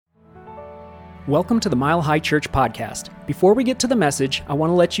Welcome to the Mile High Church podcast. Before we get to the message, I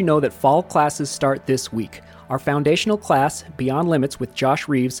want to let you know that fall classes start this week. Our foundational class, Beyond Limits with Josh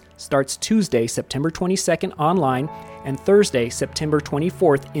Reeves, starts Tuesday, September 22nd online and Thursday, September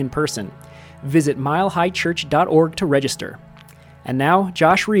 24th in person. Visit milehighchurch.org to register. And now,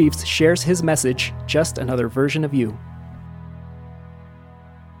 Josh Reeves shares his message, Just Another Version of You.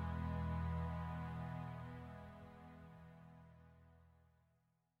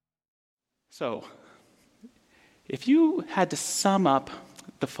 So, if you had to sum up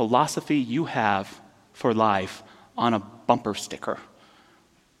the philosophy you have for life on a bumper sticker,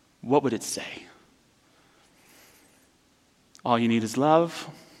 what would it say? All you need is love,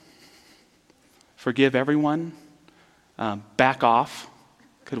 forgive everyone, back off,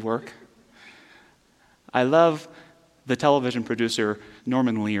 could work. I love the television producer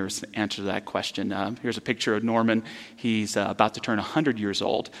Norman Lear's answer to that question. Here's a picture of Norman. He's about to turn 100 years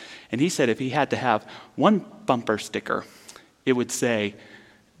old. And he said if he had to have one bumper sticker, it would say,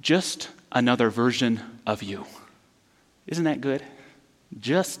 just another version of you. Isn't that good?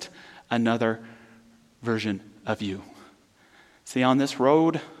 Just another version of you. See, on this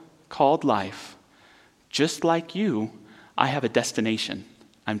road called life, just like you, I have a destination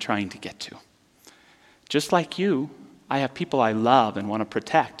I'm trying to get to. Just like you, I have people I love and want to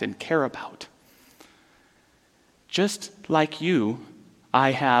protect and care about. Just like you,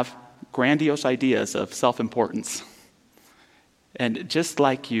 I have grandiose ideas of self-importance. And just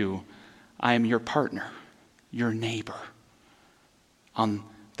like you, I am your partner, your neighbor on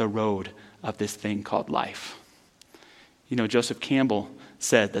the road of this thing called life. You know, Joseph Campbell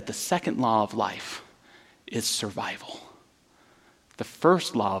said that the second law of life is survival. The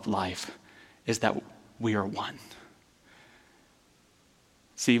first law of life is that we are one.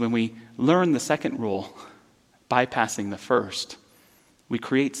 See, when we learn the second rule, bypassing the first, we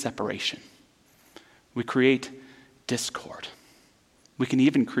create separation. We create discord. We can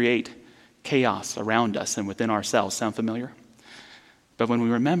even create chaos around us and within ourselves. Sound familiar? But when we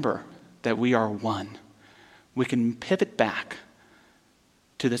remember that we are one, we can pivot back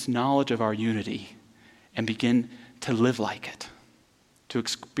to this knowledge of our unity and begin to live like it, to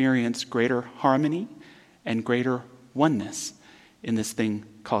experience greater harmony and greater oneness in this thing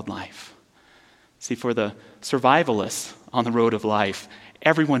called life. See, for the survivalists on the road of life,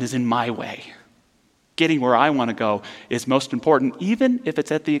 everyone is in my way. Getting where I want to go is most important, even if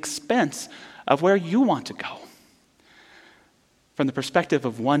it's at the expense of where you want to go. From the perspective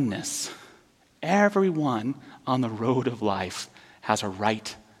of oneness, everyone on the road of life has a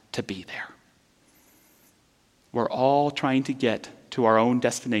right to be there. We're all trying to get to our own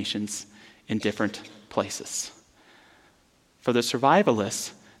destinations in different places. For the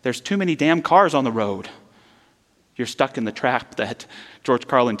survivalists, there's too many damn cars on the road. You're stuck in the trap that George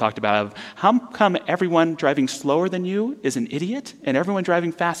Carlin talked about of how come everyone driving slower than you is an idiot and everyone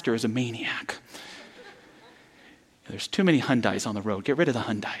driving faster is a maniac? There's too many Hyundais on the road. Get rid of the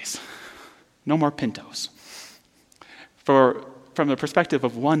Hyundais. No more Pintos. From the perspective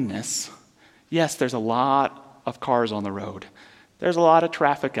of oneness, yes, there's a lot of cars on the road. There's a lot of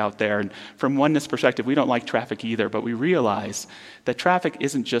traffic out there, and from oneness perspective, we don't like traffic either, but we realize that traffic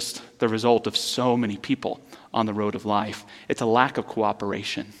isn't just the result of so many people on the road of life. It's a lack of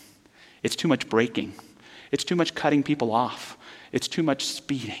cooperation. It's too much braking. It's too much cutting people off. It's too much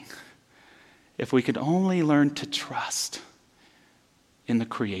speeding. If we could only learn to trust in the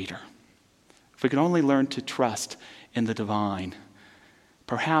Creator, if we could only learn to trust in the divine,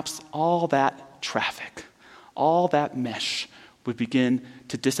 perhaps all that traffic, all that mesh would begin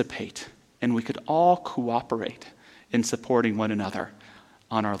to dissipate, and we could all cooperate in supporting one another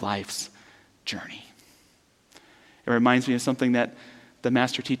on our life's journey. It reminds me of something that the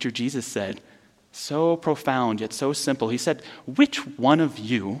master teacher Jesus said, so profound yet so simple. He said, which one of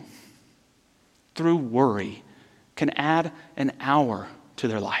you, through worry, can add an hour to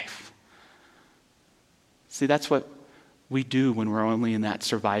their life? See, that's what we do when we're only in that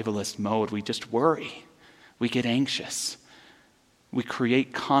survivalist mode. We just worry. We get anxious. We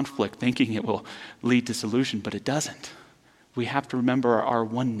create conflict thinking it will lead to solution, but it doesn't. We have to remember our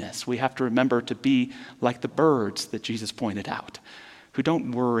oneness. We have to remember to be like the birds that Jesus pointed out, who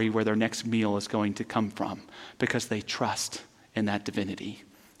don't worry where their next meal is going to come from because they trust in that divinity.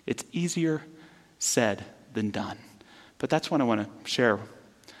 It's easier said than done. But that's what I want to share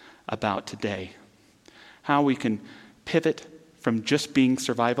about today. How we can pivot from just being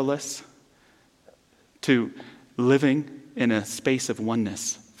survivalists to living in a space of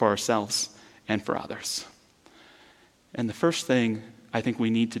oneness for ourselves and for others. And the first thing I think we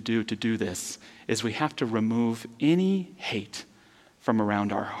need to do this is we have to remove any hate from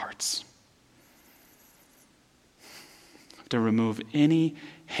around our hearts. to remove any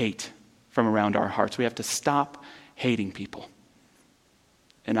hate from around our hearts. We have to stop hating people.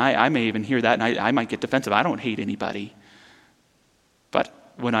 And I may even hear that, and I might get defensive. I don't hate anybody.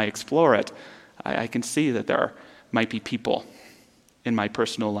 But when I explore it, I can see that there might be people in my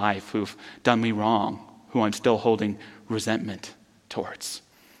personal life who've done me wrong, who I'm still holding resentment towards.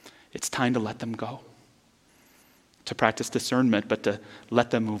 It's time to let them go, to practice discernment, but to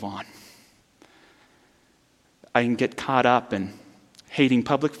let them move on. I can get caught up in hating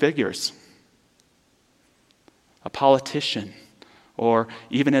public figures, a politician, or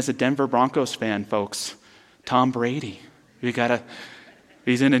even as a Denver Broncos fan, folks, Tom Brady.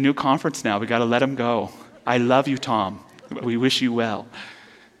 He's in a new conference now. We got to let him go. I love you, Tom. We wish you well.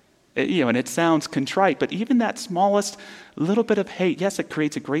 And it sounds contrite, but even that smallest little bit of hate, yes, it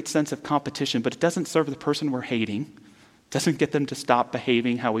creates a great sense of competition, but it doesn't serve the person we're hating. It doesn't get them to stop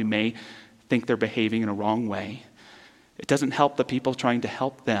behaving how we may think they're behaving in a wrong way. It doesn't help the people trying to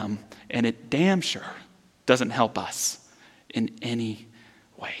help them, and it damn sure doesn't help us in any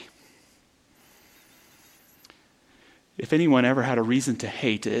way. If anyone ever had a reason to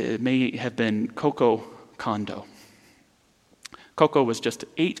hate, it may have been Coco Kondo. Coco was just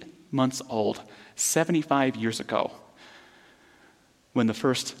 8 months old, 75 years ago, when the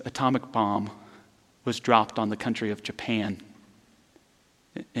first atomic bomb was dropped on the country of Japan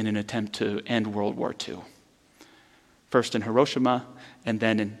in an attempt to end World War II. First in Hiroshima and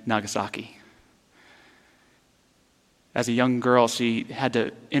then in Nagasaki. As a young girl, she had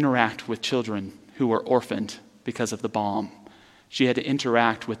to interact with children who were orphaned because of the bomb. She had to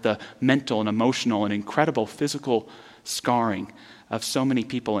interact with the mental and emotional and incredible physical scarring of so many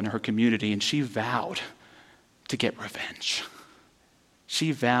people in her community, and she vowed to get revenge.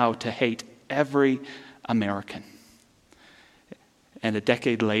 She vowed to hate every American. And a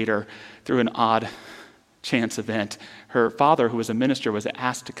decade later, through an odd chance event, her father, who was a minister, was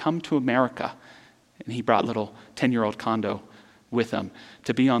asked to come to America, and he brought little 10-year-old Kondo with him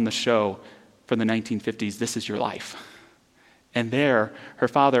to be on the show from the 1950s, This Is Your Life. And there, her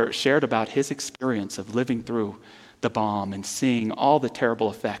father shared about his experience of living through the bomb and seeing all the terrible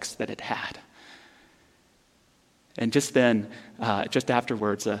effects that it had. And just then, just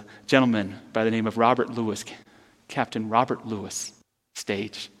afterwards, a gentleman by the name of Robert Lewis, Captain Robert Lewis,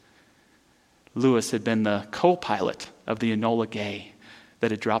 stage. Lewis had been the co-pilot of the Enola Gay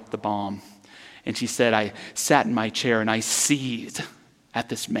that had dropped the bomb. And she said, I sat in my chair and I seethed at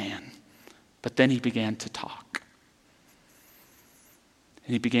this man. But then he began to talk.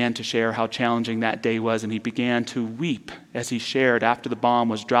 And he began to share how challenging that day was, and he began to weep as he shared after the bomb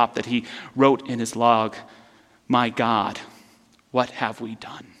was dropped that he wrote in his log, My God, what have we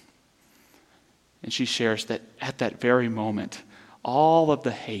done? And she shares that at that very moment, all of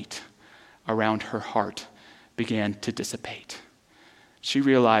the hate around her heart began to dissipate. She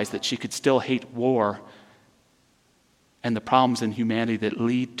realized that she could still hate war and the problems in humanity that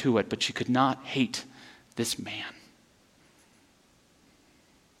lead to it, but she could not hate this man.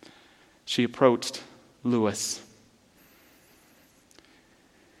 She approached Lewis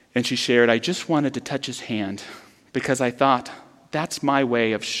and she shared, I just wanted to touch his hand because I thought that's my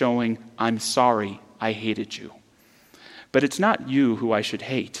way of showing I'm sorry I hated you. But it's not you who I should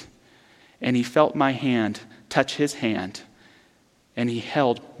hate. And he felt my hand touch his hand, and he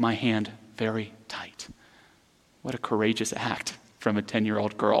held my hand very tight. What a courageous act from a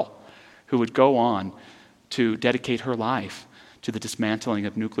 10-year-old girl who would go on to dedicate her life to the dismantling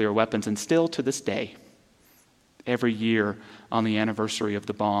of nuclear weapons. And still to this day, every year on the anniversary of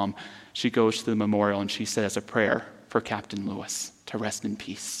the bomb, she goes to the memorial and she says a prayer for Captain Lewis to rest in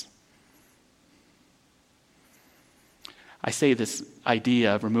peace. I say this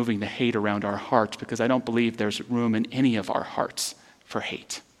idea of removing the hate around our hearts because I don't believe there's room in any of our hearts for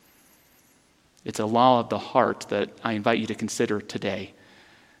hate. It's a law of the heart that I invite you to consider today.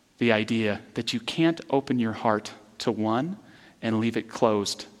 The idea that you can't open your heart to one and leave it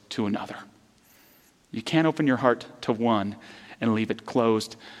closed to another. You can't open your heart to one and leave it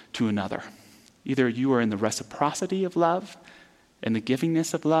closed to another. Either you are in the reciprocity of love and the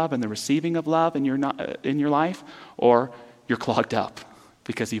givingness of love and the receiving of love in your life, or you're clogged up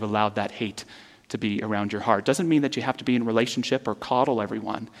because you've allowed that hate to be around your heart. Doesn't mean that you have to be in a relationship or coddle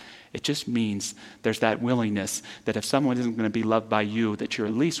everyone. It just means there's that willingness that if someone isn't going to be loved by you, that you're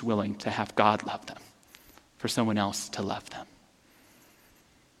at least willing to have God love them, for someone else to love them.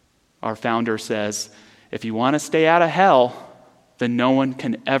 Our founder says, if you want to stay out of hell, then no one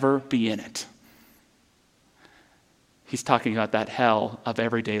can ever be in it. He's talking about that hell of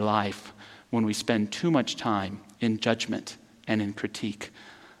everyday life when we spend too much time in judgment and in critique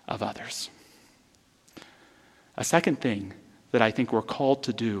of others. A second thing that I think we're called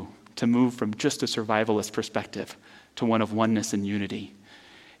to do to move from just a survivalist perspective to one of oneness and unity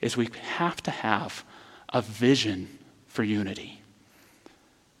is we have to have a vision for unity.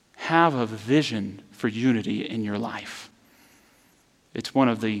 Have a vision for unity in your life. It's one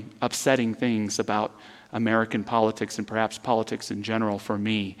of the upsetting things about American politics and perhaps politics in general for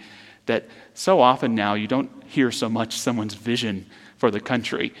me, that so often now you don't hear so much someone's vision for the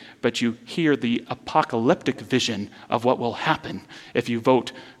country, but you hear the apocalyptic vision of what will happen if you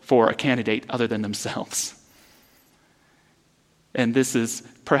vote for a candidate other than themselves. And this is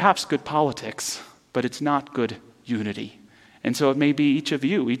perhaps good politics, but it's not good unity. And so it may be each of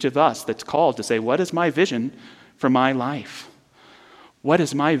you, each of us, that's called to say, what is my vision for my life? What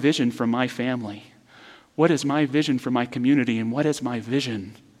is my vision for my family? What is my vision for my community? And what is my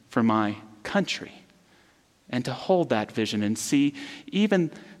vision for my country? And to hold that vision and see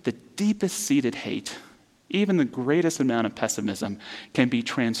even the deepest seated hate, even the greatest amount of pessimism can be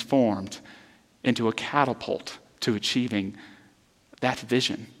transformed into a catapult to achieving that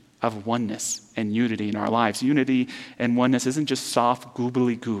vision of oneness and unity in our lives. Unity and oneness isn't just soft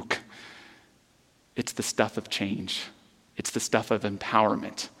goobly-gook. It's the stuff of change. It's the stuff of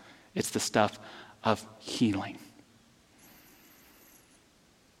empowerment. It's the stuff of healing.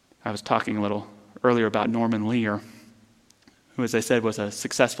 I was talking a little earlier about Norman Lear, who, as I said, was a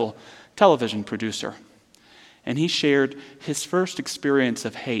successful television producer. And he shared his first experience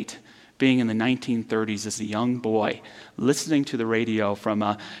of hate being in the 1930s as a young boy, listening to the radio from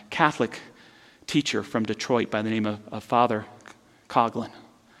a Catholic teacher from Detroit by the name of Father Coughlin.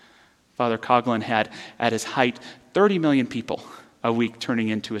 Father Coughlin had, at his height, 30 million people a week turning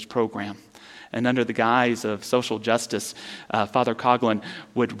into his program. And under the guise of social justice, Father Coughlin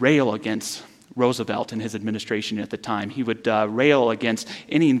would rail against Roosevelt and his administration at the time. He would rail against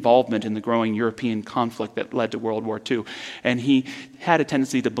any involvement in the growing European conflict that led to World War II. And he had a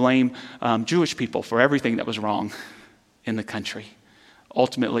tendency to blame Jewish people for everything that was wrong in the country.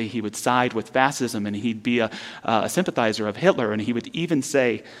 Ultimately, he would side with fascism, and he'd be a sympathizer of Hitler, and he would even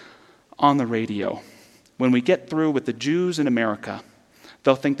say on the radio, when we get through with the Jews in America,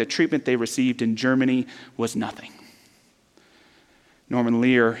 they'll think the treatment they received in Germany was nothing. Norman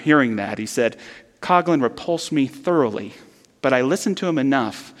Lear, hearing that, he said, Coughlin repulsed me thoroughly, but I listened to him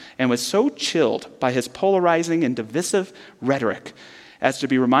enough and was so chilled by his polarizing and divisive rhetoric as to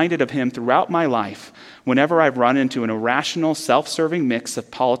be reminded of him throughout my life whenever I've run into an irrational, self-serving mix of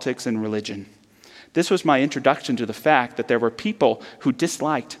politics and religion. This was my introduction to the fact that there were people who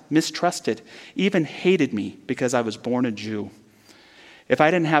disliked, mistrusted, even hated me because I was born a Jew. If I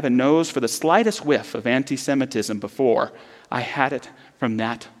didn't have a nose for the slightest whiff of anti-Semitism before, I had it from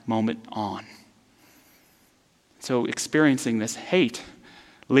that moment on. So experiencing this hate,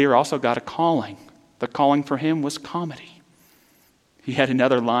 Lear also got a calling. The calling for him was comedy. He had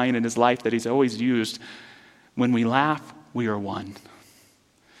another line in his life that he's always used, when we laugh, we are one.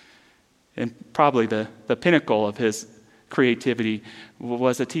 And probably the pinnacle of his creativity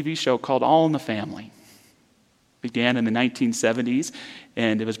was a TV show called All in the Family. Began in the 1970s,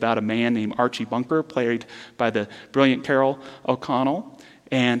 and it was about a man named Archie Bunker, played by the brilliant Carol O'Connell.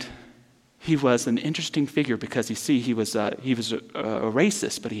 And he was an interesting figure because, you see, he was a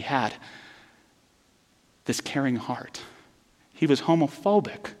racist, but he had this caring heart. He was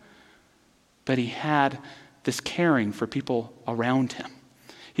homophobic, but he had this caring for people around him.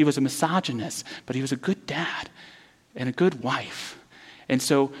 He was a misogynist, but he was a good dad and a good wife. And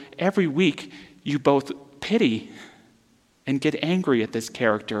so every week you both pity and get angry at this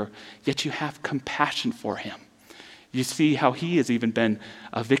character, yet you have compassion for him. You see how he has even been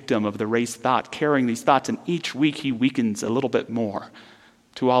a victim of the race thought, carrying these thoughts, and each week he weakens a little bit more,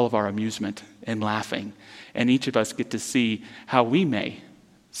 to all of our amusement and laughing. And each of us get to see how we may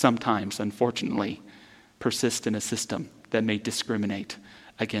sometimes, unfortunately, persist in a system that may discriminate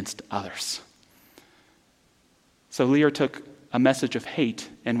against others. So Lear took a message of hate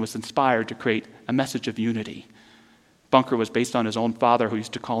and was inspired to create a message of unity. Bunker was based on his own father, who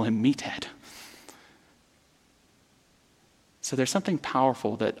used to call him Meathead. So there's something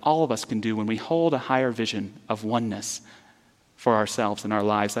powerful that all of us can do when we hold a higher vision of oneness for ourselves and our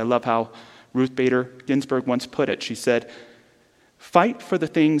lives. I love how Ruth Bader Ginsburg once put it. She said, "Fight for the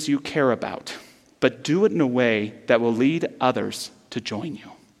things you care about, but do it in a way that will lead others to join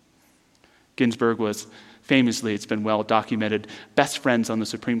you." Ginsburg was famously, it's been well documented, best friends on the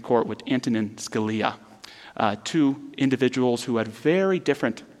Supreme Court with Antonin Scalia, two individuals who had very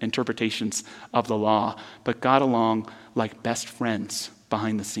different interpretations of the law, but got along like best friends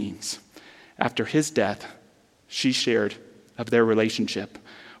behind the scenes. After his death, she shared of their relationship,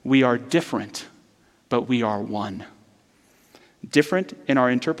 "We are different, but we are one. Different in our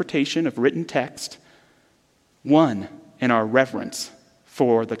interpretation of written text, one in our reverence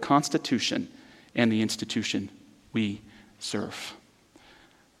for the Constitution and the institution we serve.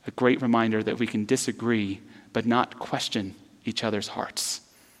 A great reminder that we can disagree but not question each other's hearts.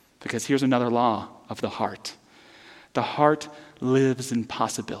 Because here's another law of the heart. The heart lives in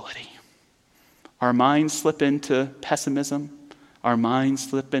possibility. Our minds slip into pessimism. Our minds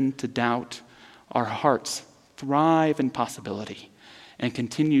slip into doubt. Our hearts thrive in possibility and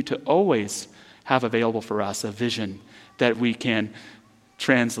continue to always have available for us a vision that we can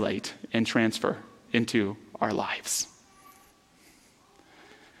translate and transfer into our lives.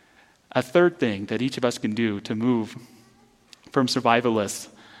 A third thing that each of us can do to move from survivalists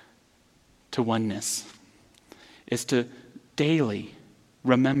to oneness is to daily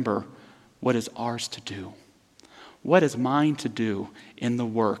remember what is ours to do. What is mine to do in the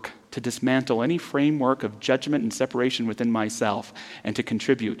work to dismantle any framework of judgment and separation within myself and to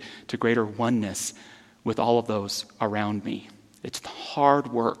contribute to greater oneness with all of those around me? It's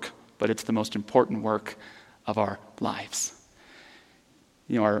hard work, but it's the most important work of our lives.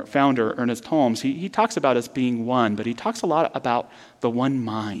 Our founder, Ernest Holmes, he talks about us being one, but he talks a lot about the one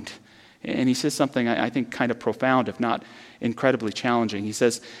mind. And he says something I think kind of profound, if not incredibly challenging. He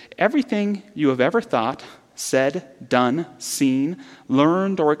says, everything you have ever thought, said, done, seen,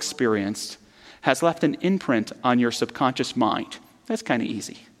 learned, or experienced has left an imprint on your subconscious mind. That's kind of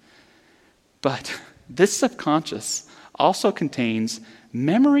easy. But this subconscious also contains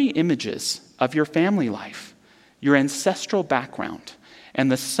memory images of your family life, your ancestral background,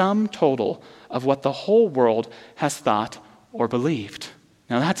 and the sum total of what the whole world has thought or believed.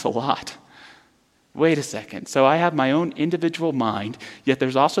 Now that's a lot. Wait a second. So I have my own individual mind, yet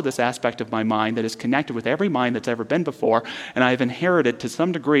there's also this aspect of my mind that is connected with every mind that's ever been before, and I've inherited to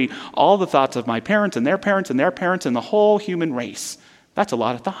some degree all the thoughts of my parents and their parents and their parents and the whole human race. That's a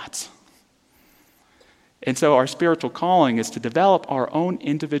lot of thoughts. And so our spiritual calling is to develop our own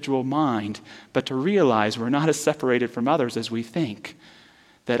individual mind, but to realize we're not as separated from others as we think.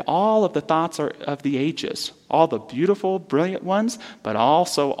 That all of the thoughts are of the ages, all the beautiful, brilliant ones, but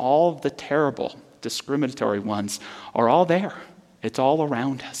also all of the terrible, discriminatory ones are all there. It's all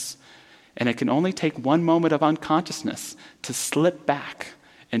around us. And it can only take one moment of unconsciousness to slip back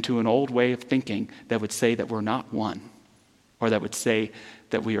into an old way of thinking that would say that we're not one, or that would say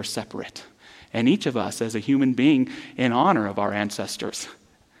that we are separate. And each of us, as a human being, in honor of our ancestors,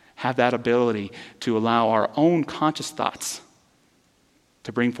 have that ability to allow our own conscious thoughts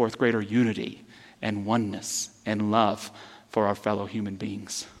to bring forth greater unity and oneness and love for our fellow human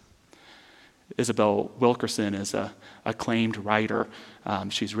beings. Isabel Wilkerson is an acclaimed writer.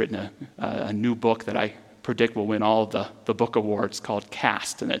 She's written a new book that I predict will win all of the book awards called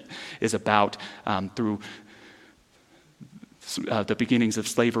Caste, and it is about through the beginnings of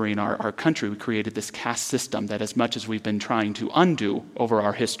slavery in our country, we created this caste system that, as much as we've been trying to undo over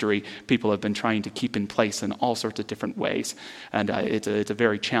our history, people have been trying to keep in place in all sorts of different ways. And it's a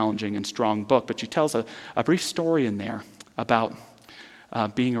very challenging and strong book, but she tells a brief story in there about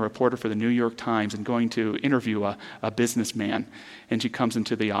being a reporter for the New York Times and going to interview a businessman. And she comes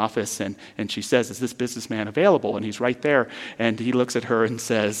into the office and she says, "Is this businessman available?" And he's right there, and he looks at her and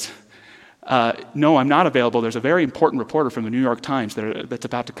says, "No, I'm not available. There's a very important reporter from the New York Times that's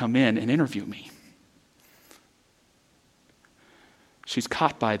about to come in and interview me." She's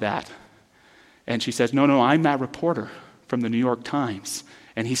caught by that. And she says, No, I'm that reporter from the New York Times.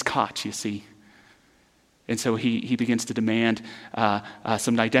 And he's caught, you see. And so he begins to demand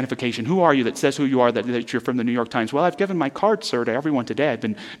some identification. "Who are you that says who you are, that you're from the New York Times?" "Well, I've given my card, sir, to everyone today. I've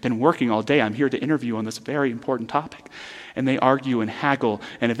been working all day. I'm here to interview on this very important topic." And they argue and haggle,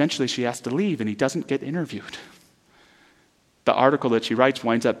 and eventually she has to leave, and he doesn't get interviewed. The article that she writes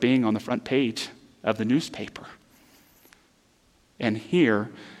winds up being on the front page of the newspaper. And here,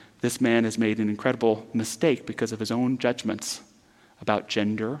 this man has made an incredible mistake because of his own judgments about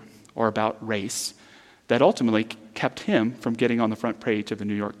gender or about race that ultimately kept him from getting on the front page of the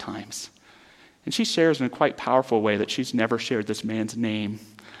New York Times. And she shares in a quite powerful way that she's never shared this man's name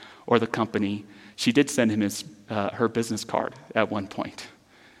or the company. She did send him her business card at one point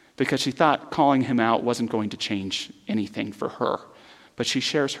because she thought calling him out wasn't going to change anything for her. But she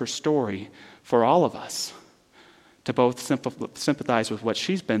shares her story for all of us to both sympathize with what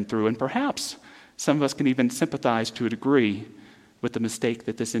she's been through, and perhaps some of us can even sympathize to a degree with the mistake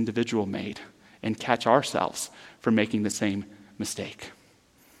that this individual made and catch ourselves from making the same mistake.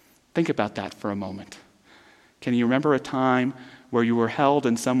 Think about that for a moment. Can you remember a time where you were held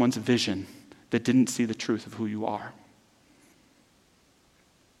in someone's vision that didn't see the truth of who you are?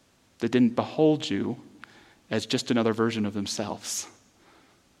 that didn't behold you as just another version of themselves?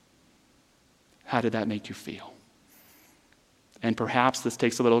 How did that make you feel? And perhaps this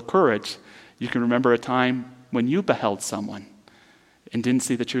takes a little courage. You can remember a time when you beheld someone and didn't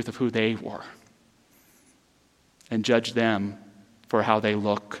see the truth of who they were and judge them for how they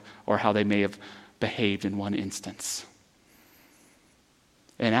look or how they may have behaved in one instance.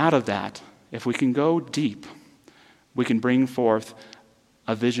 And out of that, if we can go deep, we can bring forth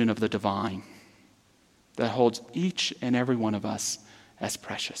a vision of the divine that holds each and every one of us as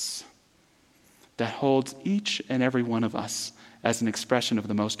precious, that holds each and every one of us as an expression of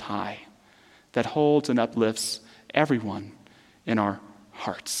the Most High, that holds and uplifts everyone in our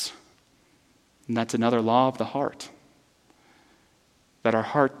hearts. And that's another law of the heart, that our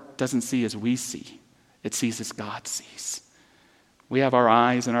heart doesn't see as we see, it sees as God sees. We have our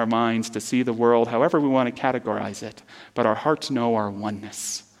eyes and our minds to see the world however we want to categorize it, but our hearts know our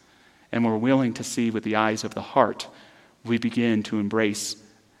oneness. And we're willing to see with the eyes of the heart, we begin to embrace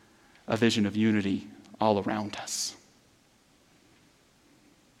a vision of unity all around us.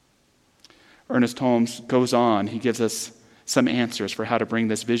 Ernest Holmes goes on. He gives us some answers for how to bring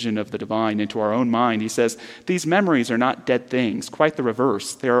this vision of the divine into our own mind. He says, these memories are not dead things, quite the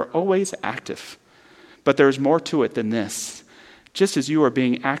reverse. They are always active. But there's more to it than this. Just as you are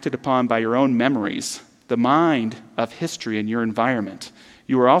being acted upon by your own memories, the mind of history and your environment,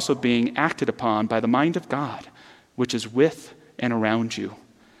 you are also being acted upon by the mind of God, which is with and around you.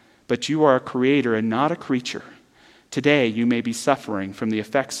 But you are a creator and not a creature. Today, you may be suffering from the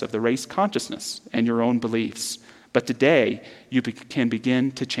effects of the race consciousness and your own beliefs, but today, you can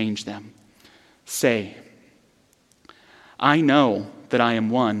begin to change them. Say, I know that I am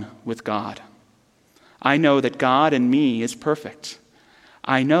one with God. I know that God in me is perfect.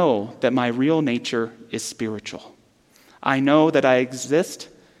 I know that my real nature is spiritual. I know that I exist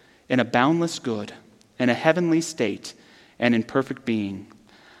in a boundless good, in a heavenly state, and in perfect being.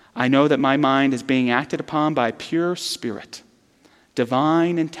 I know that my mind is being acted upon by pure spirit.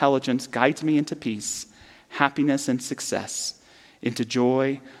 Divine intelligence guides me into peace, happiness, and success, into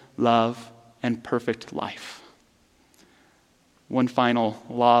joy, love, and perfect life. One final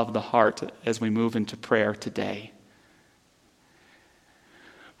law of the heart as we move into prayer today.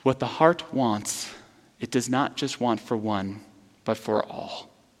 What the heart wants, it does not just want for one, but for all.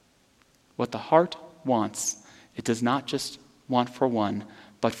 What the heart wants, it does not just want for one,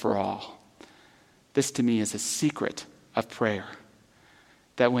 but for all. This to me is a secret of prayer.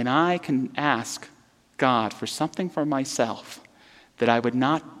 That when I can ask God for something for myself that I would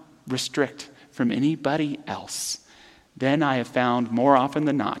not restrict from anybody else, then I have found more often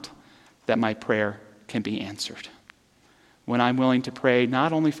than not that my prayer can be answered. When I'm willing to pray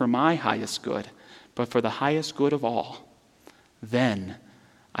not only for my highest good, but for the highest good of all, then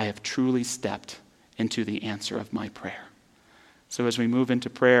I have truly stepped into the answer of my prayer. So as we move into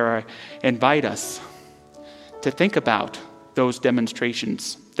prayer, I invite us to think about those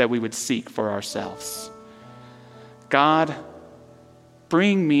demonstrations that we would seek for ourselves. God,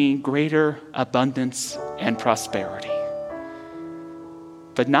 bring me greater abundance and prosperity.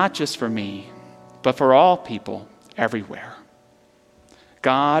 But not just for me, but for all people everywhere.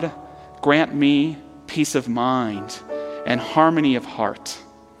 God, grant me peace of mind and harmony of heart,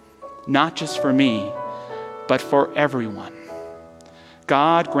 not just for me, but for everyone.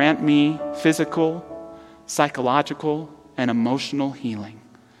 God, grant me physical, psychological, and emotional healing,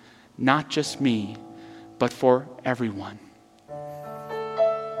 not just me, but for everyone.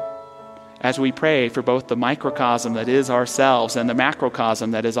 As we pray for both the microcosm that is ourselves and the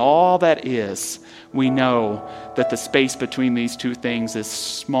macrocosm that is all that is, we know that the space between these two things is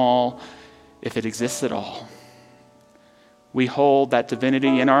small, if it exists at all. We hold that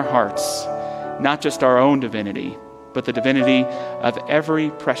divinity in our hearts, not just our own divinity, but the divinity of every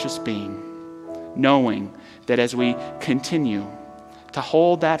precious being, knowing that as we continue to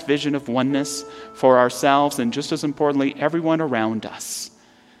hold that vision of oneness for ourselves and just as importantly, everyone around us,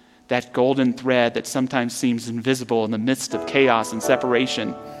 that golden thread that sometimes seems invisible in the midst of chaos and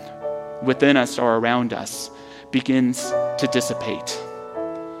separation within us or around us begins to dissipate.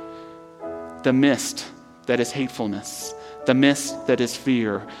 The mist that is hatefulness, the mist that is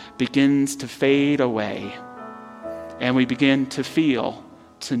fear begins to fade away, and we begin to feel,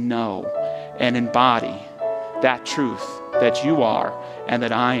 to know, and embody that truth that you are and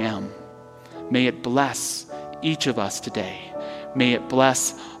that I am. May it bless each of us today. May it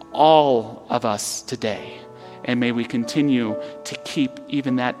bless all of us today. And may we continue to keep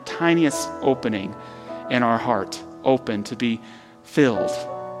even that tiniest opening in our heart open to be filled,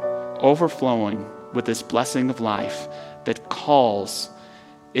 overflowing with this blessing of life that calls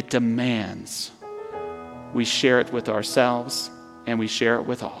It demands we share it with ourselves and we share it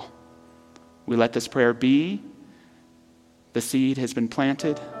with all. We let this prayer be. The seed has been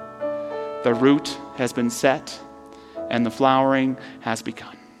planted, the root has been set, and the flowering has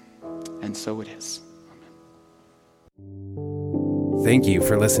begun. And so it is. Amen. Thank you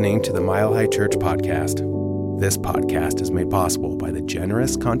for listening to the Mile High Church podcast. This podcast is made possible by the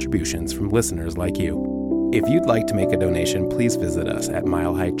generous contributions from listeners like you. If you'd like to make a donation, please visit us at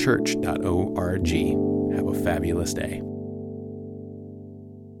milehighchurch.org. Have a fabulous day.